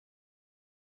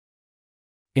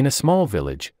In a small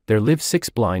village, there lived 6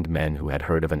 blind men who had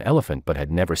heard of an elephant but had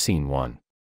never seen one.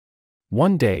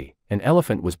 One day, an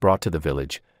elephant was brought to the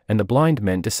village, and the blind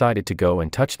men decided to go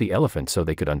and touch the elephant so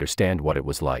they could understand what it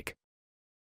was like.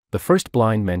 The first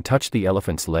blind man touched the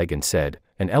elephant's leg and said,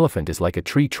 "An elephant is like a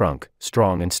tree trunk,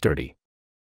 strong and sturdy."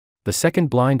 The second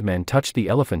blind man touched the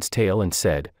elephant's tail and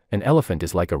said, "An elephant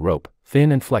is like a rope,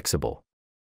 thin and flexible."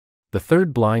 The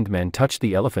third blind man touched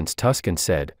the elephant's tusk and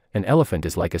said, "An elephant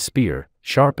is like a spear,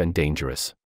 sharp and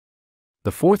dangerous."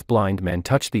 The fourth blind man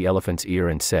touched the elephant's ear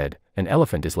and said, "An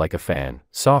elephant is like a fan,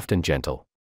 soft and gentle."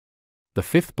 The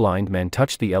fifth blind man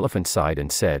touched the elephant's side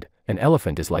and said, "An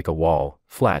elephant is like a wall,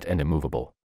 flat and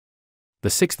immovable." The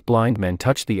sixth blind man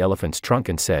touched the elephant's trunk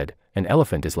and said, "An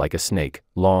elephant is like a snake,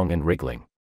 long and wriggling."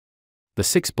 The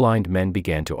 6 blind men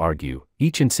began to argue,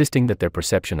 each insisting that their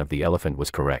perception of the elephant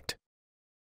was correct.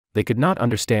 They could not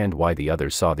understand why the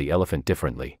others saw the elephant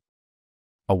differently.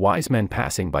 A wise man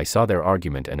passing by saw their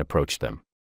argument and approached them.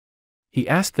 He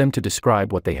asked them to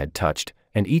describe what they had touched,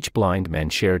 and each blind man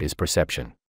shared his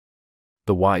perception.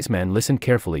 The wise man listened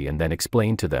carefully and then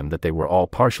explained to them that they were all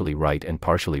partially right and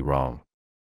partially wrong.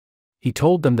 He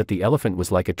told them that the elephant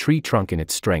was like a tree trunk in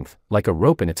its strength, like a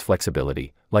rope in its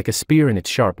flexibility, like a spear in its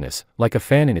sharpness, like a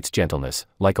fan in its gentleness,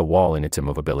 like a wall in its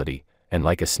immovability, and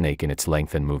like a snake in its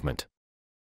length and movement.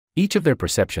 Each of their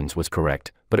perceptions was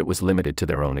correct, but it was limited to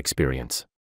their own experience.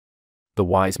 The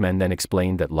wise man then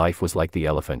explained that life was like the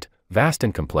elephant, vast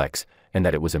and complex, and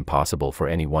that it was impossible for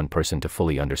any one person to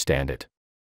fully understand it.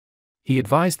 He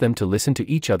advised them to listen to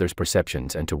each other's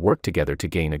perceptions and to work together to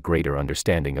gain a greater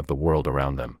understanding of the world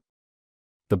around them.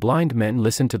 The blind men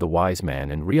listened to the wise man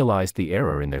and realized the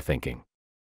error in their thinking.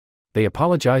 They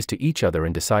apologized to each other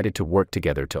and decided to work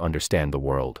together to understand the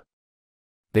world.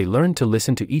 They learned to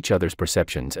listen to each other's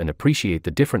perceptions and appreciate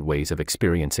the different ways of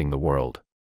experiencing the world.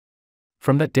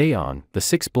 From that day on, the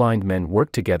 6 blind men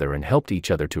worked together and helped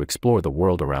each other to explore the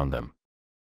world around them.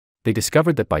 They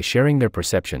discovered that by sharing their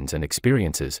perceptions and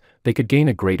experiences, they could gain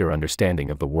a greater understanding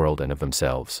of the world and of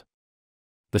themselves.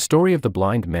 The story of the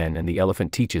blind men and the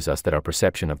elephant teaches us that our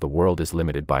perception of the world is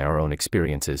limited by our own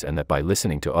experiences and that by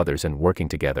listening to others and working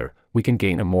together, we can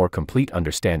gain a more complete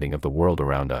understanding of the world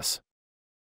around us.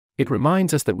 It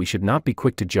reminds us that we should not be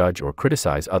quick to judge or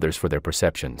criticize others for their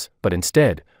perceptions, but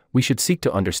instead, we should seek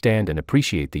to understand and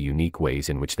appreciate the unique ways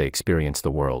in which they experience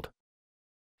the world.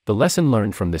 The lesson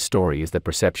learned from this story is that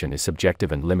perception is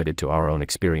subjective and limited to our own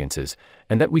experiences,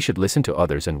 and that we should listen to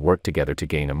others and work together to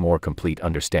gain a more complete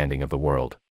understanding of the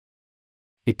world.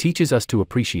 It teaches us to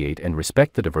appreciate and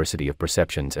respect the diversity of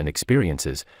perceptions and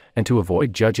experiences, and to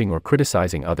avoid judging or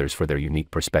criticizing others for their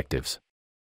unique perspectives.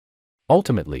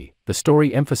 Ultimately, the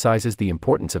story emphasizes the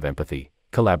importance of empathy,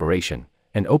 collaboration,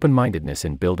 and open-mindedness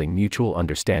in building mutual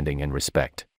understanding and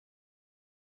respect.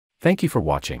 Thank you for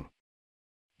watching.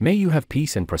 May you have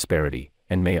peace and prosperity,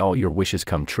 and may all your wishes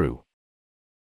come true.